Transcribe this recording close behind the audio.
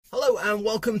Hello and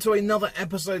welcome to another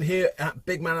episode here at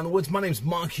Big Man in the Woods. My name's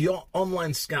Mark, your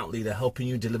online scout leader, helping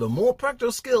you deliver more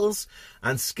practical skills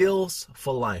and skills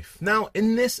for life. Now,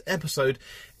 in this episode,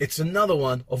 it's another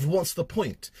one of What's the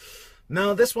Point?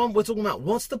 Now, this one, we're talking about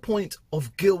what's the point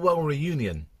of Gilwell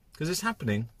Reunion? Because it's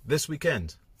happening this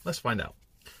weekend. Let's find out.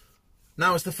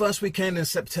 Now, it's the first weekend in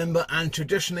September, and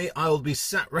traditionally I will be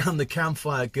sat round the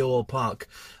campfire at Gilwell Park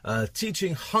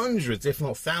teaching hundreds, if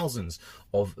not thousands,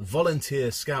 of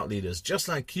volunteer scout leaders, just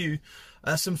like you,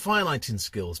 some firelighting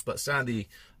skills. But sadly,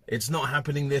 it's not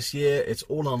happening this year. It's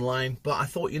all online. But I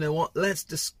thought, you know what, let's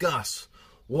discuss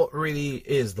what really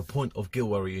is the point of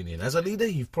Gilwell Reunion. As a leader,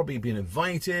 you've probably been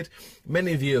invited,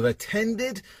 many of you have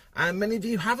attended, and many of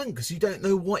you haven't because you don't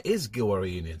know what is Gilwell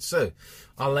Reunion. So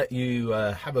I'll let you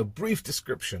have a brief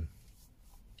description.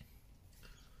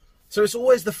 So it's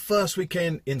always the first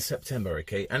weekend in September,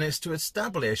 okay? And it's to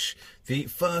establish the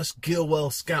first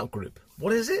Gilwell Scout group.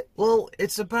 What is it? Well,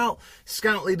 it's about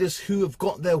scout leaders who have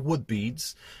got their wood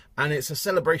beads, and it's a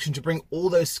celebration to bring all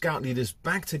those scout leaders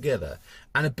back together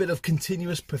and a bit of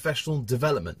continuous professional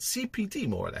development, CPD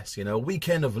more or less, you know, a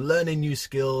weekend of learning new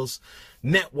skills,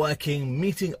 networking,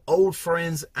 meeting old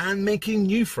friends and making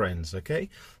new friends, okay?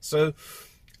 So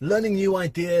learning new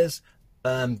ideas,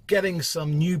 getting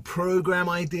some new program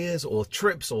ideas or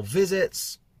trips or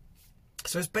visits.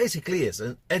 So it's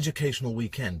an educational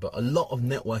weekend, but a lot of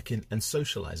networking and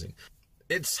socializing.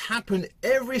 It's happened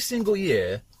every single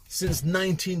year since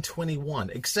 1921,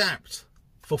 except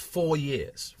for 4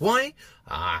 years. Why?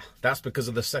 That's because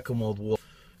of the Second World War.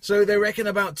 So they reckon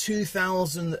about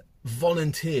 2,000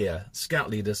 volunteer scout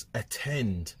leaders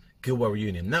attend Gilwell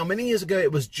Reunion. Now, many years ago,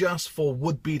 it was just for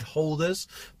wood bead holders,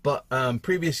 but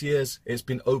previous years, it's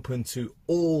been open to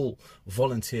all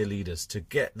volunteer leaders to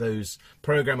get those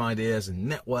program ideas and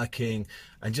networking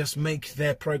and just make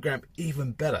their program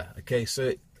even better. Okay,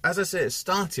 so as I said, it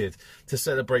started to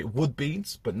celebrate wood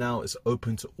beads, but now it's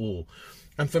open to all.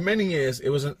 And for many years, it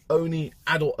was an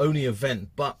adult-only event,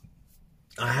 but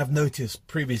I have noticed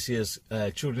previous years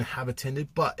children have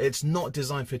attended, but it's not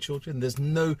designed for children. There's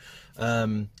no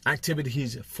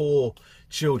activities for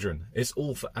children. It's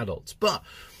all for adults. But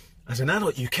as an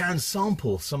adult, you can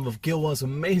sample some of Gilwell's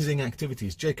amazing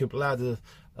activities. Jacob Ladder,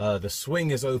 the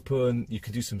swing is open. You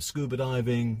can do some scuba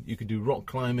diving. You can do rock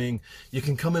climbing. You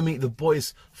can come and meet the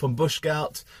boys from Bush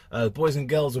Scout. Boys and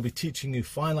girls will be teaching you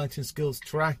firelighting skills,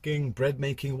 tracking, bread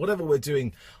making, whatever we're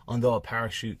doing under our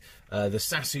parachute. The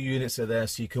SASU units are there,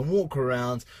 so you can walk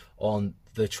around on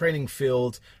the training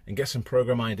field and get some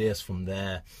program ideas from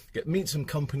there. Meet some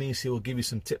companies who will give you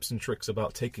some tips and tricks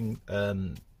about taking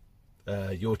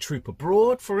your troop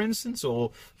abroad, for instance,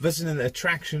 or visiting an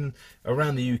attraction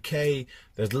around the UK.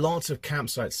 There's lots of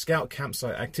campsites, scout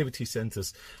campsite activity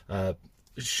centres,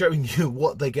 showing you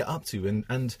what they get up to,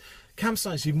 and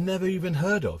campsites you've never even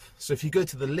heard of. So if you go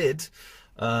to the Lid,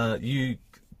 you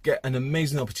get an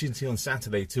amazing opportunity on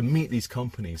Saturday to meet these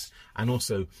companies, and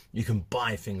also you can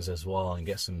buy things as well and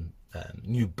get some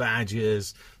new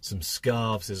badges, some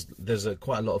scarves. There's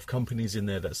quite a lot of companies in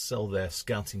there that sell their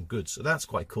scouting goods, so that's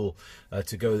quite cool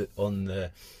to go on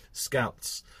the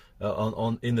scouts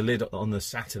in the Lid on the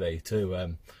Saturday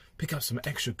to pick up some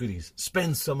extra goodies,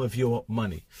 spend some of your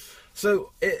money.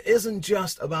 So it isn't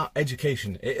just about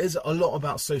education, it is a lot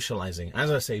about socializing,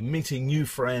 as I say, meeting new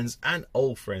friends and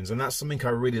old friends, and that's something I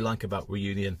really like about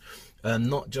Reunion.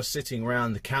 Not just sitting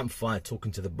around the campfire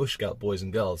talking to the Bush Scout boys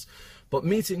and girls, but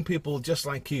meeting people just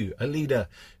like you, a leader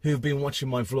who've been watching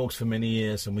my vlogs for many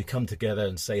years, and we come together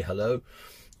and say hello,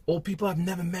 or people I've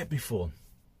never met before.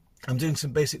 I'm doing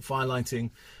some basic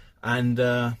firelighting,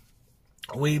 and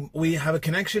we have a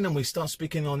connection, and we start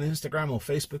speaking on Instagram or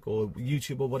Facebook or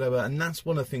YouTube or whatever, and that's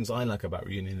one of the things I like about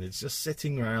Reunion. It's just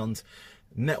sitting around,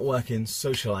 networking,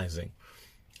 socializing.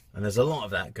 And there's a lot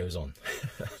of that goes on.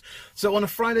 So on a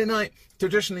Friday night,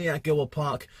 traditionally at Gilwell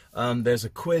Park, there's a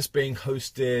quiz being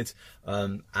hosted,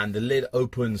 and the Lid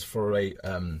opens for a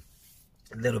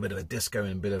little bit of a disco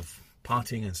and a bit of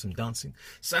partying and some dancing.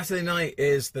 Saturday night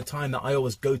is the time that I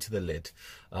always go to the Lid.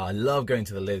 I love going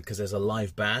to the Lid because there's a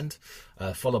live band,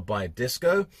 followed by a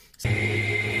disco.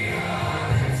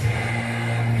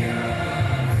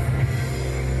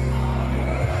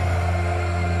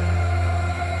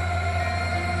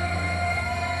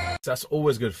 That's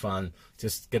always good fun.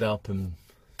 Just get up and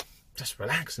just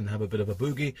relax and have a bit of a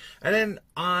boogie. And then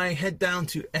I head down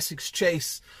to Essex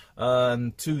Chase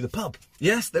to the pub.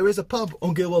 Yes, there is a pub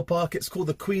on Gilwell Park. It's called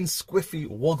the Queen Squiffy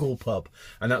Woggle Pub,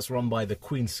 and that's run by the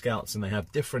Queen Scouts, and they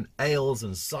have different ales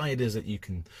and ciders that you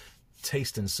can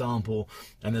taste and sample,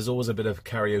 and there's always a bit of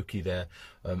karaoke there.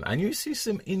 And you see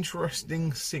some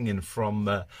interesting singing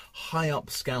from high up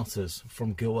scouters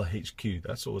from Gilwell HQ.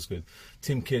 That's always good.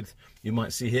 Tim Kidd, you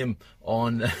might see him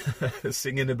on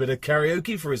singing a bit of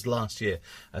karaoke for his last year,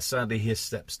 as sadly he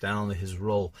steps down his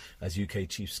role as UK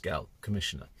Chief Scout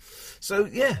Commissioner. So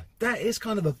yeah, that is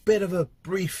kind of a bit of a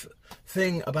brief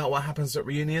thing about what happens at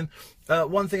Reunion.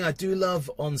 One thing I do love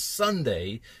on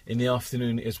Sunday in the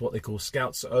afternoon is what they call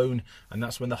Scouts Own, and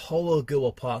that's when the whole of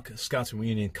Gilwell Park Scouting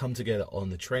Reunion come together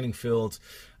on the training field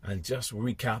and just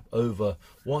recap over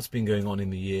what's been going on in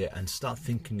the year and start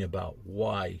thinking about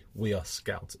why we are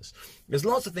Scouters. There's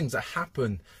lots of things that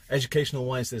happen educational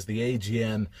wise. There's the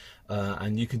AGM,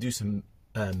 and you can do some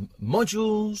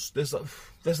modules.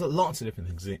 There's lots of different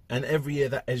things, and every year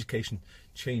that education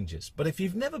changes. But if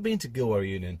you've never been to Gilwell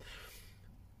Reunion,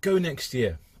 go next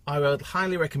year. I would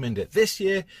highly recommend it. This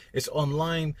year it's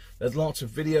online. There's lots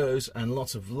of videos and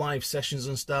lots of live sessions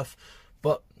and stuff,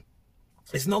 but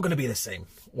it's not going to be the same.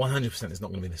 100% it's not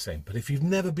going to be the same. But if you've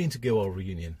never been to Gilwell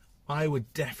Reunion, I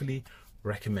would definitely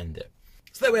recommend it.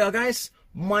 So there we are, guys.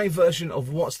 My version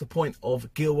of what's the point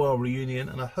of Gilwell Reunion,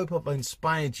 and I hope I've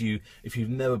inspired you, if you've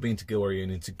never been to Gilwell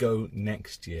Reunion, to go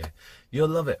next year. You'll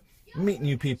love it. Meet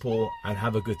new people and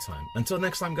have a good time. Until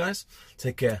next time, guys,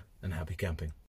 take care and happy camping.